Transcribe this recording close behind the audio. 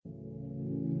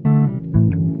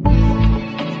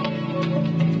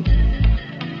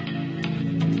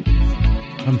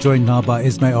I'm joined now by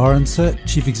Esme Arendse,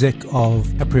 Chief Exec of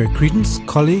Aprio Credence,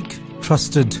 colleague,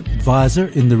 trusted advisor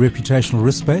in the reputational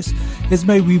risk space.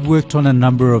 Esme, we've worked on a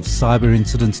number of cyber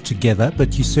incidents together,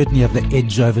 but you certainly have the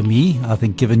edge over me, I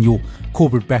think, given your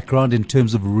corporate background in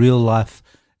terms of real-life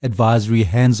advisory,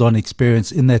 hands-on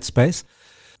experience in that space.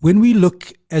 When we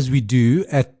look, as we do,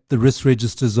 at the risk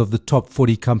registers of the top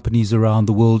 40 companies around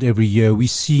the world every year, we're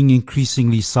seeing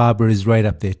increasingly cyber is right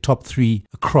up there, top 3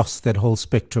 across that whole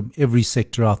spectrum, every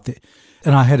sector out there.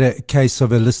 And I had a case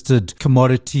of a listed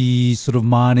commodity sort of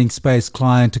mining space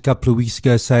client a couple of weeks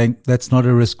ago saying, that's not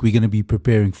a risk we're going to be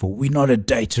preparing for. We're not a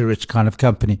data-rich kind of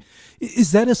company.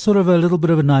 Is that a sort of a little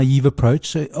bit of a naive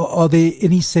approach? Are there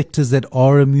any sectors that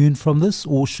are immune from this,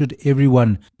 or should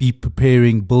everyone be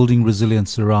preparing, building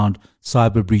resilience around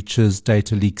cyber breaches,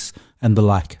 data leaks, and the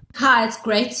like? Hi, it's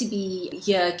great to be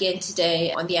here again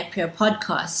today on the Aprio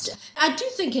podcast. I do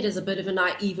think it is a bit of a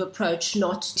naive approach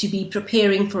not to be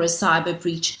preparing for a cyber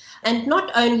breach, and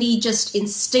not only just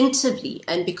instinctively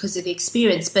and because of the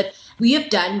experience, but we have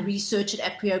done research at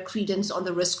Aprio Credence on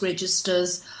the risk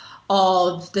registers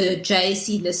of the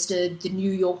JSE listed, the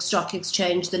New York Stock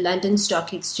Exchange, the London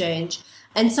Stock Exchange.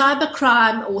 And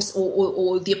cybercrime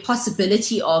or the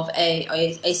possibility of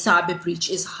a cyber breach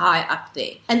is high up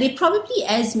there. And there are probably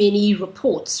as many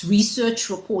reports, research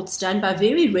reports done by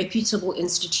very reputable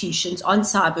institutions on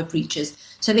cyber breaches.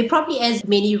 So there are probably as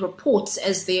many reports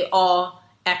as there are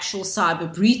actual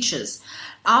cyber breaches.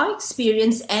 Our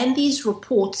experience and these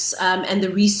reports and the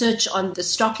research on the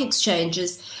stock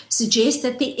exchanges suggest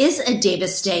that there is a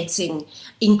devastating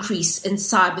increase in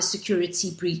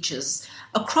cybersecurity breaches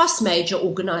across major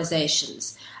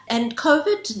organizations. And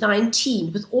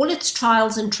COVID-19, with all its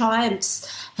trials and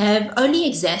triumphs, have only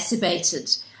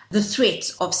exacerbated the threat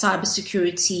of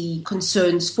cybersecurity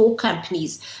concerns for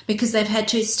companies because they've had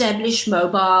to establish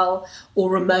mobile or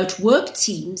remote work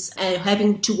teams and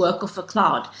having to work off a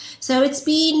cloud. So it's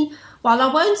been, while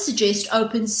I won't suggest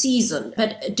open season,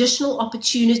 but additional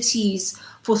opportunities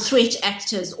for threat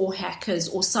actors or hackers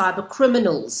or cyber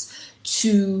criminals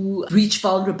to reach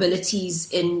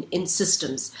vulnerabilities in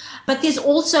systems. But there's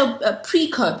also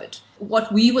pre-COVID,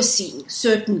 what we were seeing,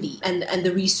 certainly, and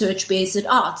the research bears it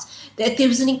out, that there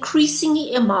was an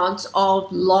increasing amount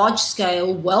of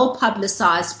large-scale,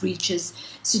 well-publicized breaches,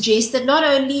 suggest that not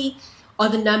only are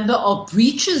the number of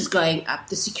breaches going up,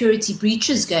 the security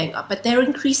breaches going up, but they're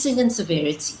increasing in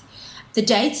severity. The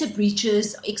data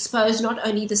breaches expose not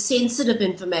only the sensitive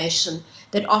information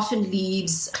that often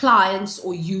leaves clients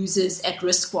or users at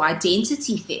risk for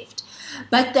identity theft,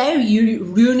 but they're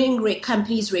ruining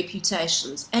companies'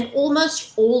 reputations and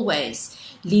almost always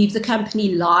leave the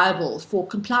company liable for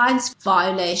compliance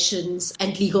violations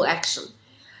and legal action.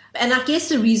 And I guess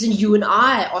the reason you and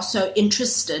I are so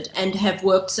interested and have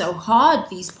worked so hard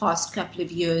these past couple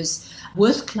of years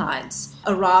with clients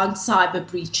around cyber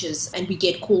breaches, and we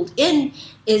get called in,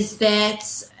 is that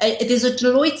there's a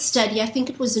Deloitte study, I think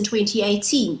it was in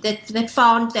 2018, that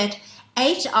found that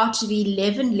 8 out of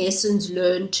 11 lessons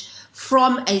learned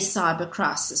from a cyber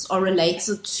crisis are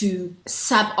related to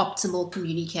suboptimal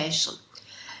communication.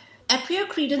 Aprio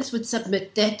Credence would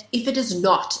submit that if it is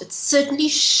not, it certainly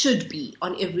should be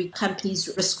on every company's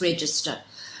risk register.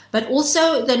 But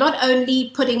also, they're not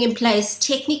only putting in place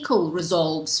technical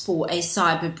resolves for a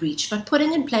cyber breach, but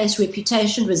putting in place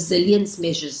reputation resilience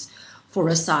measures for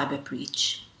a cyber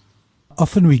breach.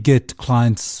 Often we get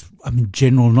clients,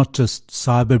 general, not just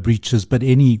cyber breaches, but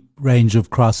any range of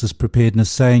crisis preparedness,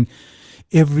 saying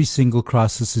every single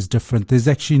crisis is different. There's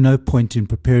actually no point in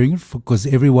preparing it because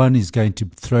everyone is going to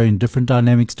throw in different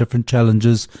dynamics, different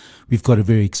challenges. We've got a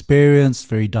very experienced,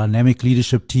 very dynamic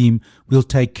leadership team. We'll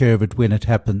take care of it when it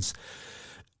happens.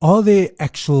 Are there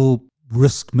actual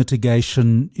risk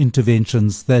mitigation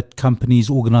interventions that companies,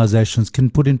 organizations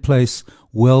can put in place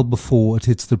well before it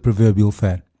hits the proverbial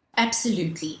fan?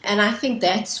 Absolutely. And I think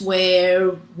that's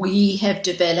where we have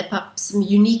developed up some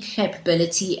unique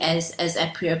capability as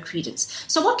Aprio Credence.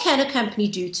 So what can a company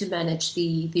do to manage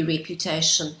the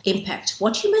reputation impact?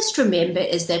 What you must remember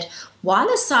is that while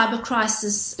a cyber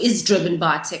crisis is driven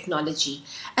by technology,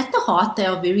 at the heart they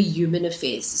are very human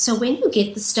affairs. So when you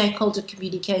get the stakeholder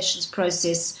communications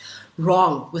process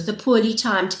wrong with a poorly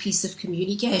timed piece of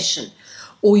communication,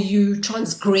 or you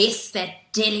transgress that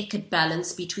delicate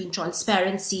balance between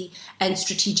transparency and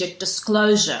strategic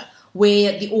disclosure,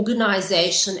 where the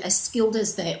organization, as skilled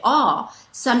as they are,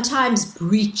 sometimes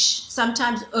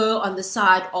err on the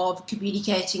side of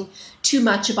communicating too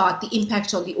much about the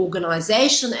impact on the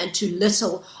organization and too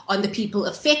little on the people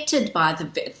affected by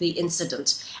the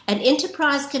incident. An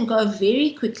enterprise can go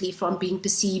very quickly from being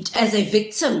perceived as a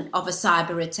victim of a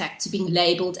cyber attack to being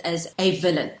labeled as a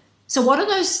villain. So what are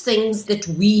those things that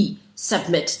we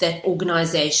submit, that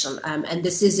organization? And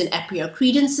this is in Aprio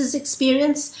Credence's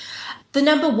experience. The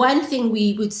number one thing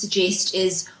we would suggest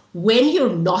is, when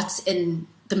you're not in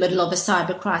the middle of a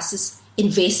cyber crisis,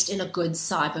 invest in a good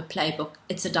cyber playbook.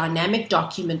 It's a dynamic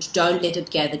document. Don't let it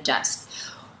gather dust.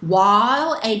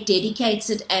 While a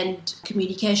dedicated and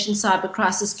cyber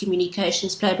crisis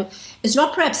communications playbook is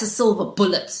not perhaps a silver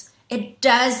bullet, it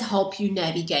does help you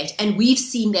navigate. And we've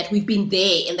seen that. We've been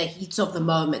there in the heat of the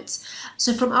moment.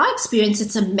 So from our experience,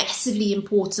 it's a massively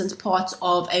important part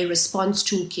of a response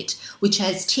toolkit, which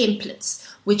has templates,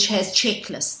 which has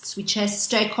checklists, which has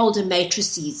stakeholder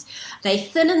matrices. They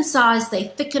thin in size, they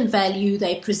thick in value,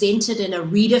 they presented in a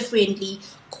reader-friendly,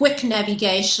 quick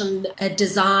navigation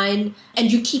design,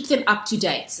 and you keep them up to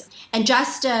date. And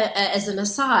just as an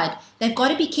aside, they've got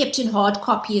to be kept in hard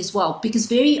copy as well, because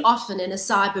very often in a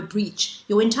cyber breach,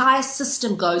 your entire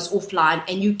system goes offline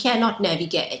and you cannot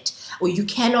navigate or you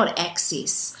cannot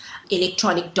access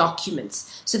electronic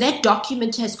documents. So that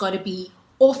document has got to be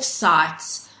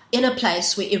off-site, in a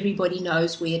place where everybody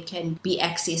knows where it can be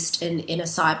accessed in a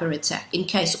cyber attack, in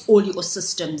case all your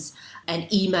systems and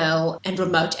email and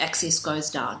remote access goes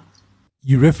down.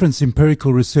 You reference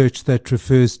empirical research that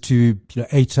refers to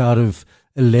 8 out of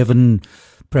 11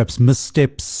 perhaps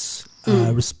missteps,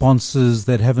 responses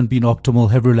that haven't been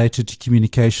optimal have related to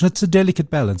communication. It's a delicate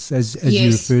balance, as yes,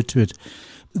 you refer to it.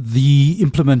 The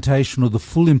implementation or the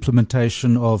full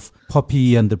implementation of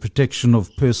POPI and the Protection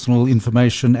of Personal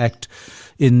Information Act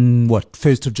in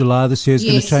 1st of July this year is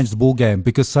going to change the ball game,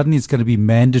 because suddenly it's going to be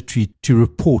mandatory to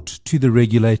report to the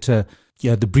regulator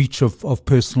the breach of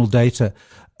personal data.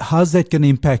 How's that going to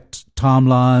impact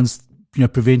timelines,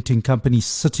 preventing companies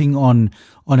sitting on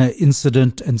an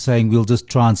incident and saying we'll just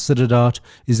try and sit it out?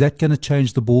 Is that going to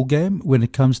change the ball game when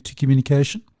it comes to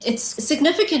communication? It's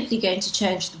significantly going to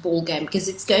change the ball game, because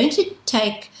it's going to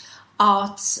take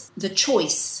out the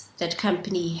choice that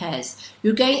company has.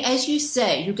 You're going, as you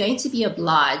say, you're going to be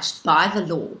obliged by the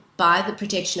law, by the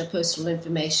Protection of Personal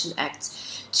Information Act,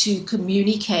 to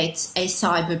communicate a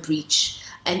cyber breach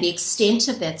and the extent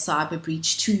of that cyber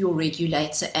breach to your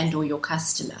regulator and or your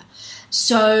customer.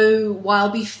 So while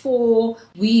before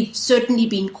we've certainly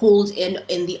been called in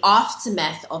the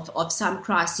aftermath of some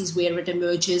crises where it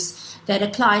emerges that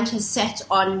a client has sat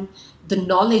on the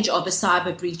knowledge of a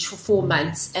cyber breach for 4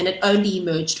 months and it only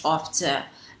emerged after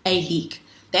a leak,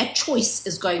 that choice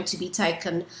is going to be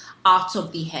taken out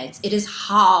of the hands. It is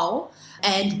how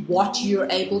and what you're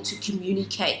able to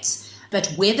communicate.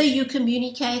 But whether you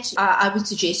communicate, I would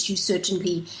suggest you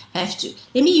certainly have to.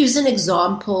 Let me use an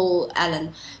example,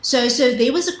 Alan. So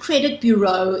there was a credit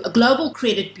bureau, a global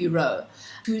credit bureau,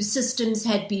 whose systems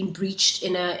had been breached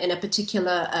in a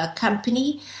particular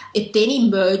company. It then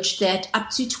emerged that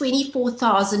up to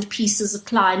 24,000 pieces of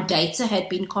client data had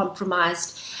been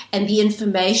compromised, and the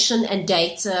information and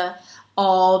data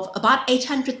of about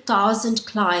 800,000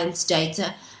 clients'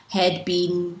 data had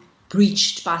been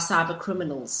breached by cyber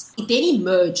criminals. It then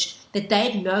emerged that they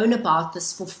had known about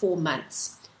this for 4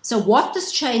 months. So what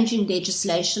this change in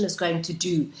legislation is going to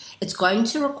do, it's going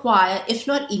to require, if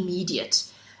not immediate,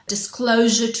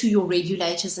 disclosure to your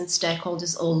regulators and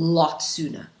stakeholders a lot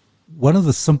sooner. One of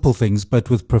the simple things, but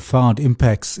with profound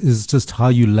impacts, is just how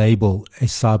you label a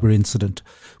cyber incident.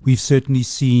 We've certainly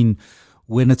seen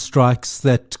when it strikes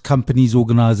that companies,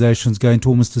 organizations go into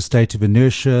almost a state of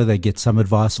inertia. They get some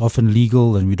advice, often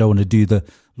legal, and we don't want to do the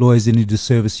lawyers any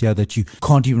disservice here that you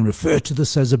can't even refer to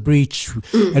this as a breach.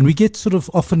 And we get sort of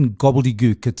often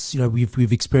gobbledygook. It's,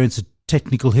 we've experienced a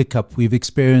technical hiccup. We've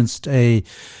experienced a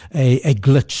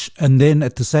glitch. And then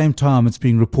at the same time, it's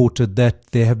being reported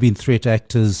that there have been threat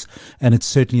actors, and it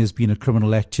certainly has been a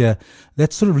criminal act here.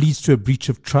 That sort of leads to a breach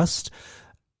of trust.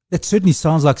 That certainly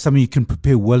sounds like something you can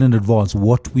prepare well in advance,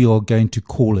 what we are going to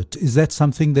call it. Is that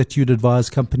something that you'd advise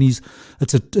companies?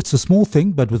 It's a small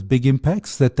thing, but with big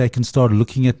impacts that they can start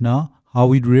looking at now, how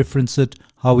we'd reference it,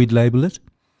 how we'd label it?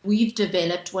 We've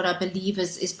developed what I believe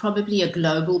is probably a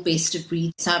global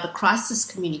best-of-breed cyber crisis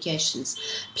communications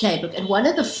playbook. And one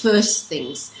of the first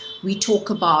things we talk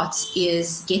about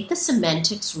is get the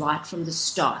semantics right from the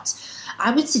start. I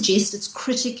would suggest it's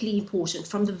critically important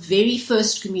from the very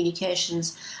first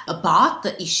communications about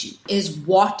the issue is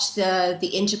what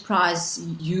the enterprise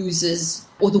uses,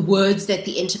 or the words that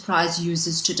the enterprise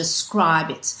uses to describe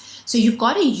it. So you've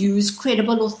got to use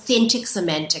credible, authentic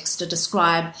semantics to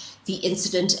describe the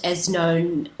incident as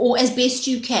known or as best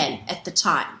you can at the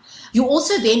time. You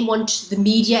also then want the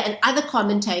media and other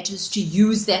commentators to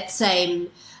use that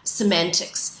same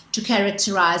semantics to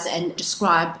characterize and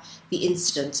describe the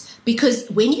incident. Because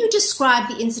when you describe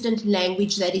the incident in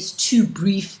language that is too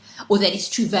brief or that is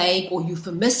too vague or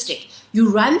euphemistic, you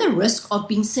run the risk of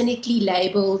being cynically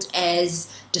labeled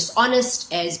as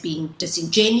dishonest, as being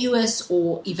disingenuous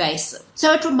or evasive.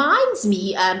 So it reminds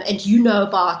me, and you know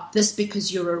about this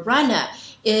because you're a runner,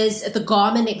 is the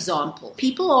Garmin example.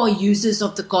 People are users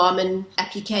of the Garmin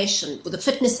application or the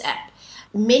fitness app.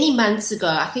 Many months ago,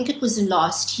 I think it was in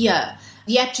last year,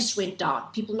 the app just went down.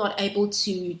 People not able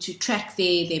to track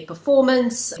their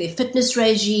performance, their fitness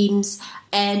regimes.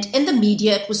 And in the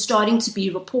media, it was starting to be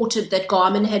reported that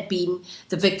Garmin had been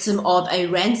the victim of a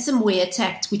ransomware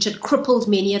attack which had crippled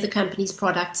many of the company's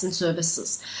products and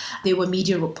services. There were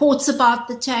media reports about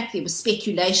the attack. There was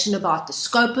speculation about the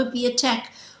scope of the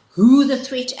attack, who the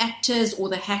threat actors or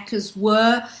the hackers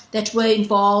were that were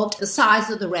involved, the size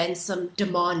of the ransom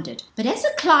demanded. But as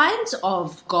a client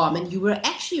of Garmin, you were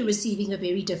actually receiving a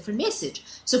very different message.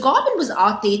 So Garmin was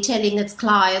out there telling its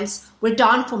clients, we're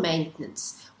down for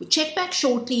maintenance. We check back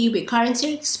shortly. We're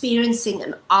currently experiencing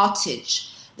an outage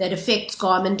that affects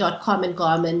Garmin.com and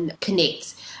Garmin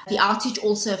Connect. The outage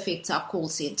also affects our call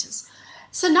centers.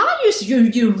 So now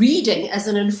you're reading as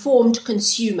an informed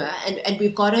consumer, and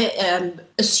we've got to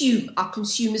assume our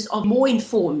consumers are more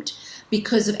informed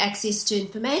because of access to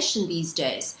information these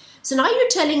days. So now you're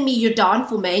telling me you're down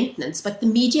for maintenance, but the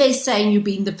media is saying you've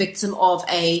been the victim of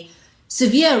a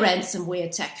severe ransomware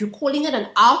attack. You're calling it an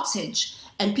outage,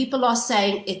 and people are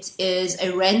saying it is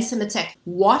a ransom attack.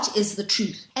 What is the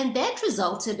truth? And that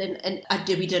resulted in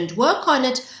we didn't work on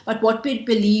it, but what we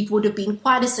believe would have been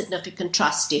quite a significant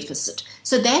trust deficit.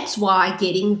 So that's why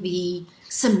getting the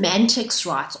semantics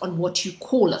right on what you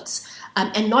call it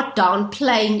and not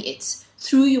downplaying it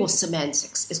through your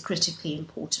semantics is critically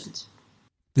important.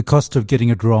 The cost of getting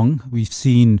it wrong, we've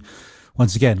seen,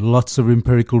 once again, lots of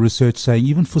empirical research saying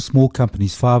even for small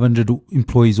companies, 500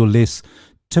 employees or less,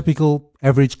 typical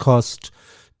average cost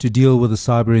to deal with a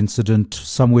cyber incident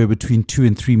somewhere between $2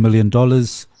 and $3 million,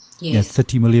 yes.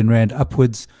 30 million rand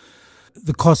upwards.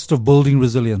 The cost of building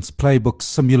resilience, playbooks,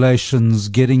 simulations,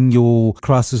 getting your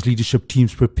crisis leadership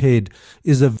teams prepared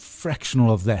is a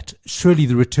fractional of that. Surely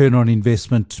the return on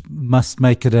investment must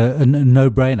make it a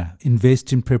no-brainer.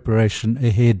 Invest in preparation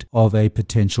ahead of a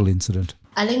potential incident.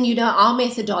 Alan, our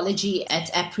methodology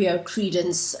at Aprio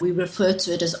Credence, we refer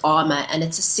to it as ARMOR, and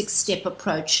it's a 6-step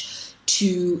approach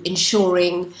to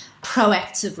ensuring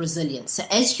proactive resilience. So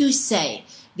as you say,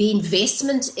 the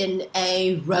investment in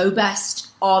a robust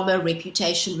ARMOR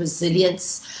reputation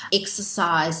resilience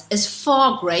exercise is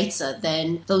far greater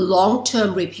than the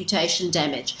long-term reputation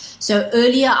damage. So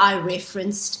earlier I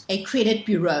referenced a credit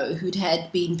bureau who'd had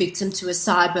been victim to a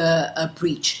cyber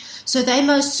breach. So they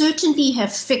most certainly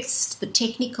have fixed the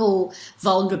technical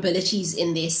vulnerabilities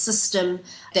in their system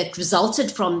that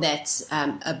resulted from that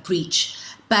breach.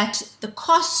 But the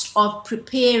cost of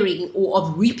preparing or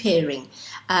of repairing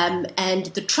and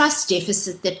the trust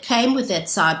deficit that came with that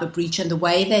cyber breach and the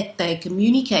way that they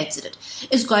communicated it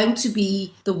is going to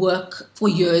be the work for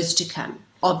years to come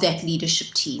of that leadership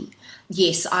team.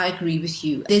 Yes, I agree with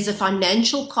you. There's a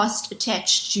financial cost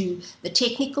attached to the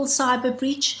technical cyber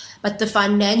breach, but the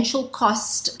financial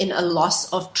cost in a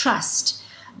loss of trust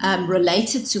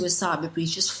related to a cyber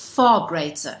breach is far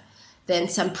greater than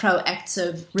some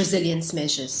proactive resilience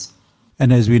measures.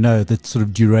 And as we know, that sort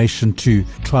of duration to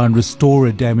try and restore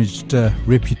a damaged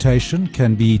reputation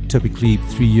can be typically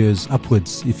 3 years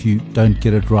upwards if you don't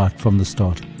get it right from the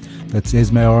start. That's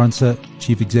Esme Arendse,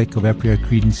 Chief Exec of Aprio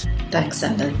Credence. Thanks,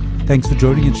 Alan. Thanks for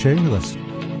joining and sharing with us.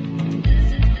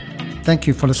 Thank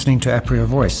you for listening to Aprio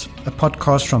Voice, a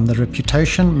podcast from the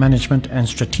reputation, management and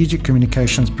strategic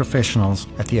communications professionals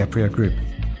at the Aprio Group.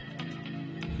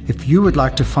 If you would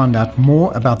like to find out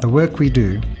more about the work we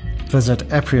do, visit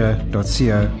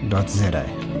aprio.co.za.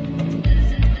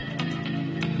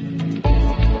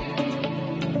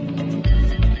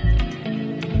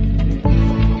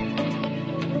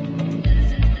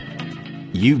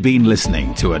 You've been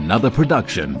listening to another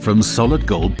production from Solid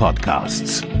Gold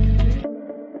Podcasts.